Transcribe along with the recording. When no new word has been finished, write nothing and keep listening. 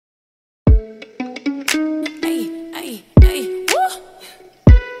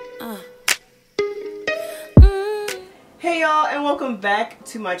Welcome back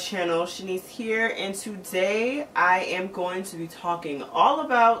to my channel. Shanice here, and today I am going to be talking all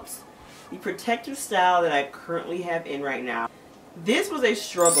about the protective style that I currently have in right now. This was a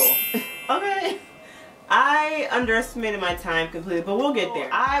struggle. Okay, I underestimated my time completely, but we'll get there.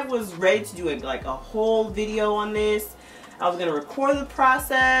 I was ready to do like a whole video on this. I was gonna record the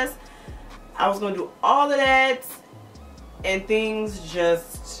process. I was gonna do all of that, and things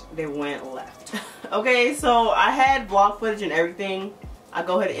just, they went left. Okay, so I had vlog footage and everything. I'll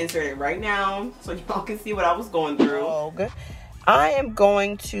go ahead and insert it right now so y'all can see what I was going through. Okay. I am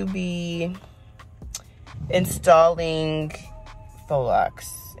going to be installing Faux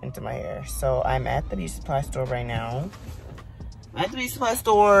Locs into my hair. So I'm at the beauty supply store right now. I'm at the beauty supply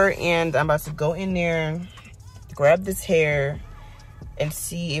store and I'm about to go in there, grab this hair, and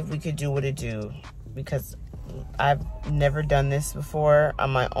see if we could do what it do. Because I've never done this before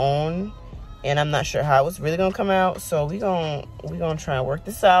on my own. And I'm not sure how it's really gonna come out, so we gonna try and work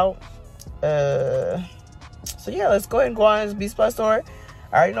this out. So yeah, let's go ahead and go on this beauty supply store.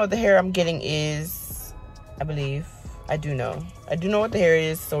 I already know what the hair I'm getting is. I believe I do know what the hair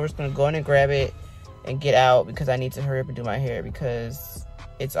is. So we're just gonna go in and grab it and get out because I need to hurry up and do my hair because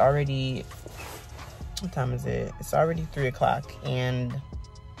it's already, what time is it? It's already 3 o'clock and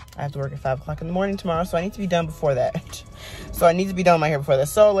I have to work at 5 o'clock in the morning tomorrow, so I need to be done before that. So I need to be done with my hair before that.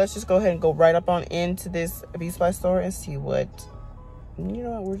 So let's just go ahead and go right up on into this beauty supply store and see what, you know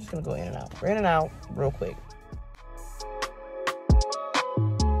what, we're just gonna go in and out. We're in and out real quick.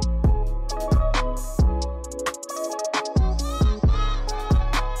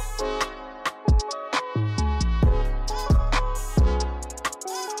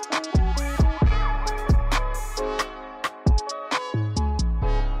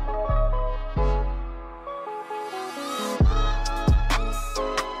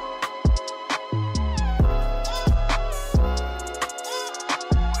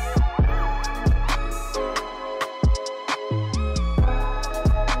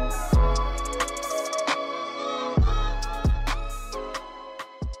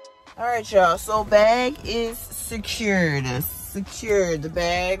 Alright y'all, so bag is secured. The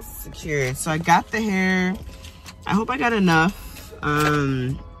bag's secured. So I got the hair. I hope I got enough.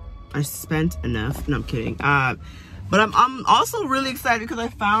 I spent enough. No, I'm kidding. But I'm also really excited because I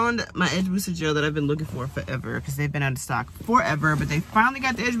found my edge booster gel that I've been looking for forever because they've been out of stock forever. But they finally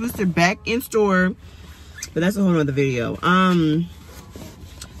got the edge booster back in store. But that's a whole nother video. But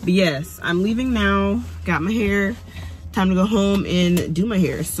yes, I'm leaving now. Got my hair. Time to go home and do my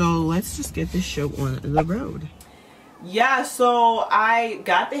hair. So let's just get this show on the road. Yeah, so I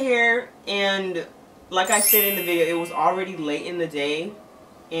got the hair, and like I said in the video, it was already late in the day,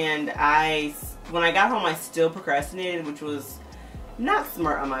 and when I got home I still procrastinated, which was not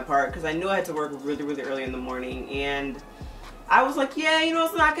smart on my part because I knew I had to work really early in the morning, and I was like, yeah, you know,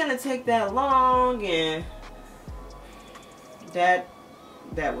 it's not gonna take that long, and that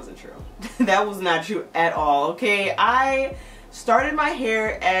wasn't true. That was not true at all. Okay, I started my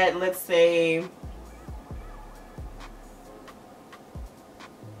hair at, let's say,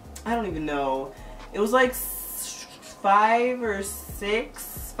 I don't even know. It was like 5 or 6,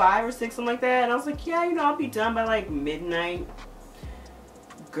 something like that. And I was like, yeah, you know, I'll be done by like midnight.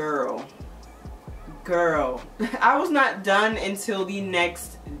 Girl. I was not done until the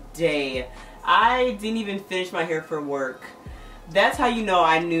next day. I didn't even finish my hair for work. That's how you know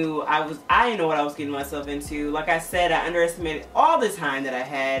I didn't know what I was getting myself into. Like I said, I underestimated all the time that I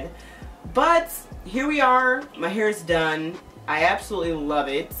had. But here we are. My hair is done. I absolutely love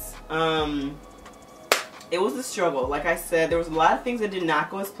it. It was a struggle. Like I said, there was a lot of things that did not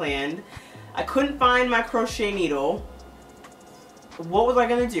go as planned. I couldn't find my crochet needle. What was I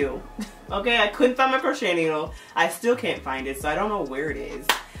gonna do? Okay, I couldn't find my crochet needle. I still can't find it, so I don't know where it is.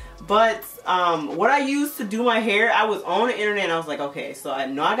 But what I used to do my hair, I was on the internet and I was like, okay, so I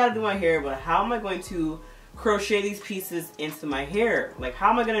know I gotta do my hair, but how am I going to crochet these pieces into my hair? Like,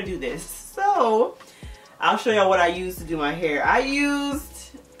 how am I gonna do this? So I'll show y'all what I used to do my hair. I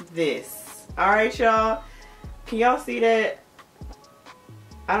used this. Alright, y'all. Can y'all see that?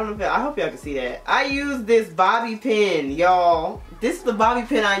 I don't know if I hope y'all can see that. I used this bobby pin, y'all. This is the bobby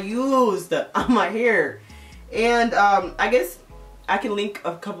pin I used on my hair. And I guess I can link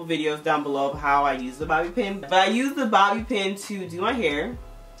a couple videos down below of how I use the bobby pin. But I use the bobby pin to do my hair.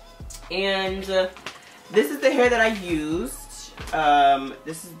 And this is the hair that I used.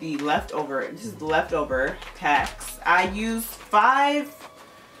 This is the leftover packs. I used five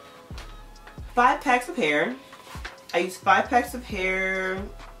packs of hair. I used 5 packs of hair.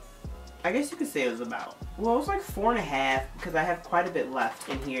 I guess you could say it was about, well, it was like 4.5 because I have quite a bit left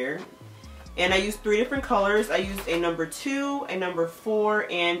in here. And I used 3 different colors. I used a number 2, a number 4,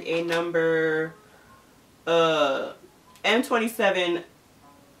 and a number M27.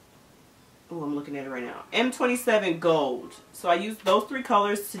 Oh, I'm looking at it right now. M27 gold. So I used those 3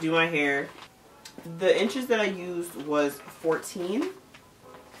 colors to do my hair. The inches that I used was 14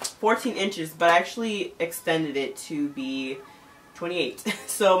 inches, but I actually extended it to be 28.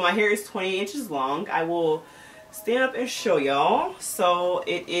 So my hair is 28 inches long. I will stand up and show y'all. So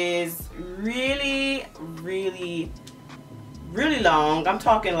it is really, really, really long. I'm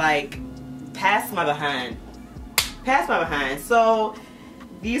talking like past my behind. Past my behind. So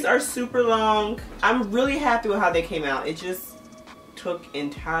these are super long. I'm really happy with how they came out. It just took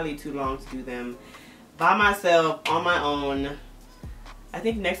entirely too long to do them by myself, on my own. I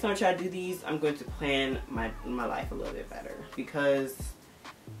think next time I try to do these, I'm going to plan my life a little bit better, because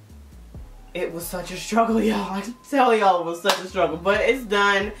it was such a struggle, y'all. I can tell y'all it was such a struggle, but it's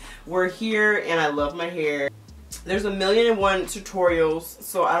done. We're here, and I love my hair. There's 1,000,001 tutorials,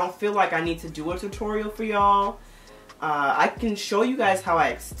 so I don't feel like I need to do a tutorial for y'all. I can show you guys how I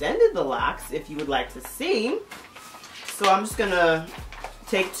extended the locks if you would like to see. So I'm just gonna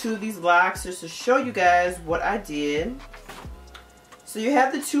take 2 of these locks just to show you guys what I did. So you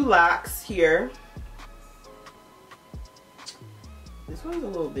have the 2 locks here. This one's a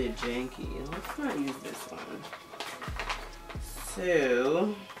little bit janky. Let's not use this one.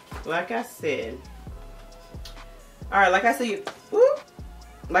 So, like I said, alright, like I said, you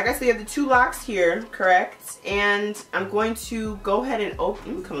have the 2 locks here, correct? And I'm going to go ahead and open.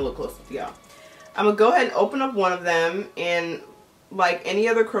 Let me come a little closer to y'all. I'm gonna go ahead and open up one of them, and like any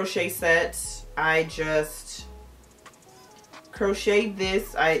other crochet set, I just crochet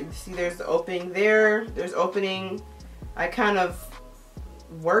this. I see there's the opening there. There's opening. I kind of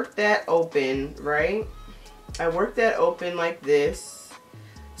work that open, right? I work that open like this,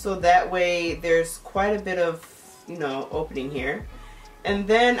 so that way there's quite a bit of, you know, opening here. And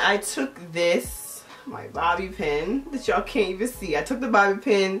then I took this, my bobby pin that y'all can't even see. I took the bobby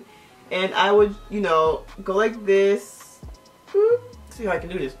pin and I would, you know, go like this. See how I can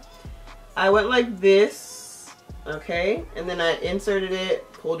do this. I went like this, okay? And then I inserted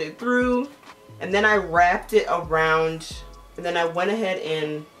it, pulled it through, and then I wrapped it around, and then I went ahead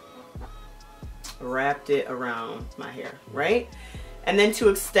and wrapped it around my hair, right? And then to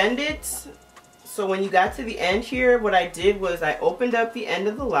extend it, so when you got to the end here, what I did was I opened up the end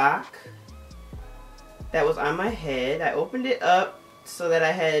of the lock that was on my head. I opened it up so that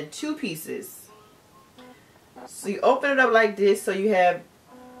I had 2 pieces. So you open it up like this, so you have,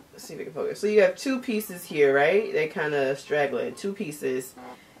 let's see if we can focus. So you have 2 pieces here, right? They kind of straddle it, 2 pieces.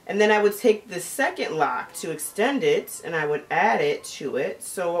 And then I would take the second lock to extend it, and I would add it to it.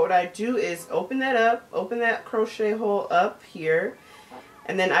 So what I do is open that up, open that crochet hole up here,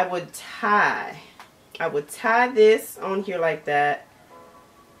 and then I would tie. I would tie this on here like that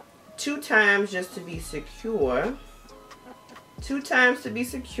 2 times just to be secure. 2 times to be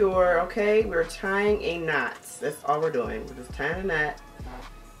secure, okay? We're tying a knot. That's all we're doing. We're just tying a knot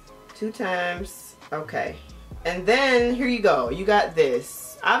 2 times. Okay. And then here you go. You got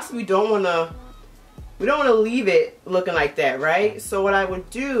this. Obviously we don't want to leave it looking like that, right? So what I would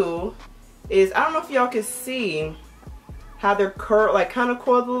do is, I don't know if y'all can see how they're curled, like kind of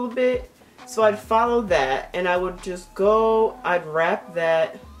coiled a little bit. So I'd follow that, and I would just go, I'd wrap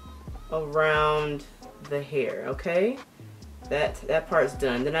that around the hair, okay? That part's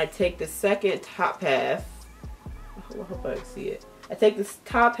done. Then I take the second top half. I hope I can see it. I take this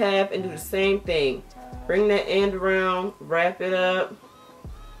top half and do the same thing. Bring that end around, wrap it up,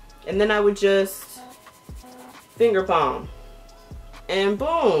 and then I would just finger palm. And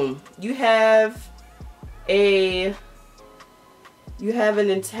boom, you have an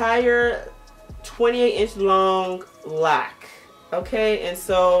entire 28-inch long lock. Okay, and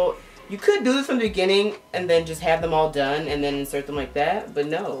so you could do this from the beginning and then just have them all done and then insert them like that. But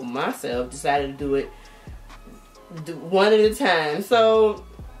no, myself decided to do it one at a time. So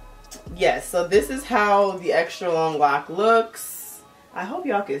yes, so this is how the extra long lock looks. I hope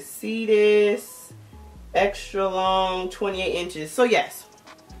y'all can see this. Extra long, 28 inches. So yes,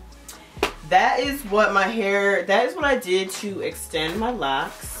 that is what my hair, that is what I did to extend my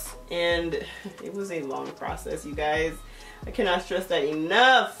locks. And it was a long process, you guys. I cannot stress that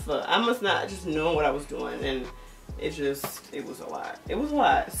enough. I must not just know what I was doing, and it was a lot. It was a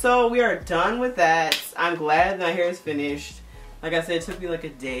lot. So we are done with that. I'm glad my hair is finished. Like I said, it took me like a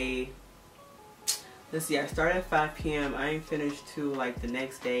day. Let's see, I started at 5 p.m. I ain't finished till like the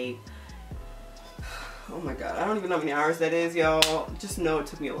next day. Oh my god, I don't even know how many hours that is, y'all. Just know it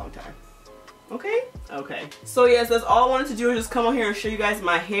took me a long time. Okay? Okay. So yes, that's all I wanted to do, is just come on here and show you guys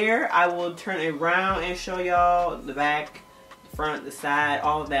my hair. I will turn it around and show y'all the back, the front, the side,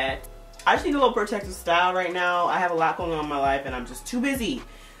 all of that. I just need a little protective style right now. I have a lot going on in my life and I'm just too busy.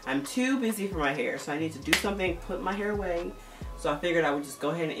 I'm too busy for my hair. So I need to do something, put my hair away. So I figured I would just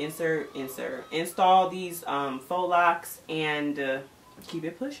go ahead and install these faux locks and keep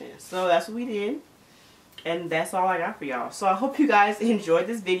it pushing. So that's what we did. And that's all I got for y'all. So I hope you guys enjoyed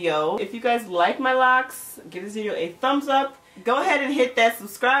this video. If you guys like my locks, give this video a thumbs up. Go ahead and hit that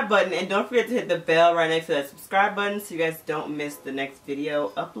subscribe button. And don't forget to hit the bell right next to that subscribe button so you guys don't miss the next video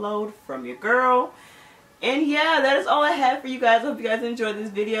upload from your girl. And yeah, that is all I have for you guys. I hope you guys enjoyed this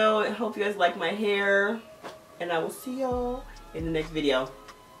video. I hope you guys like my hair. And I will see y'all in the next video.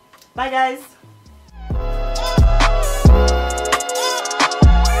 Bye guys.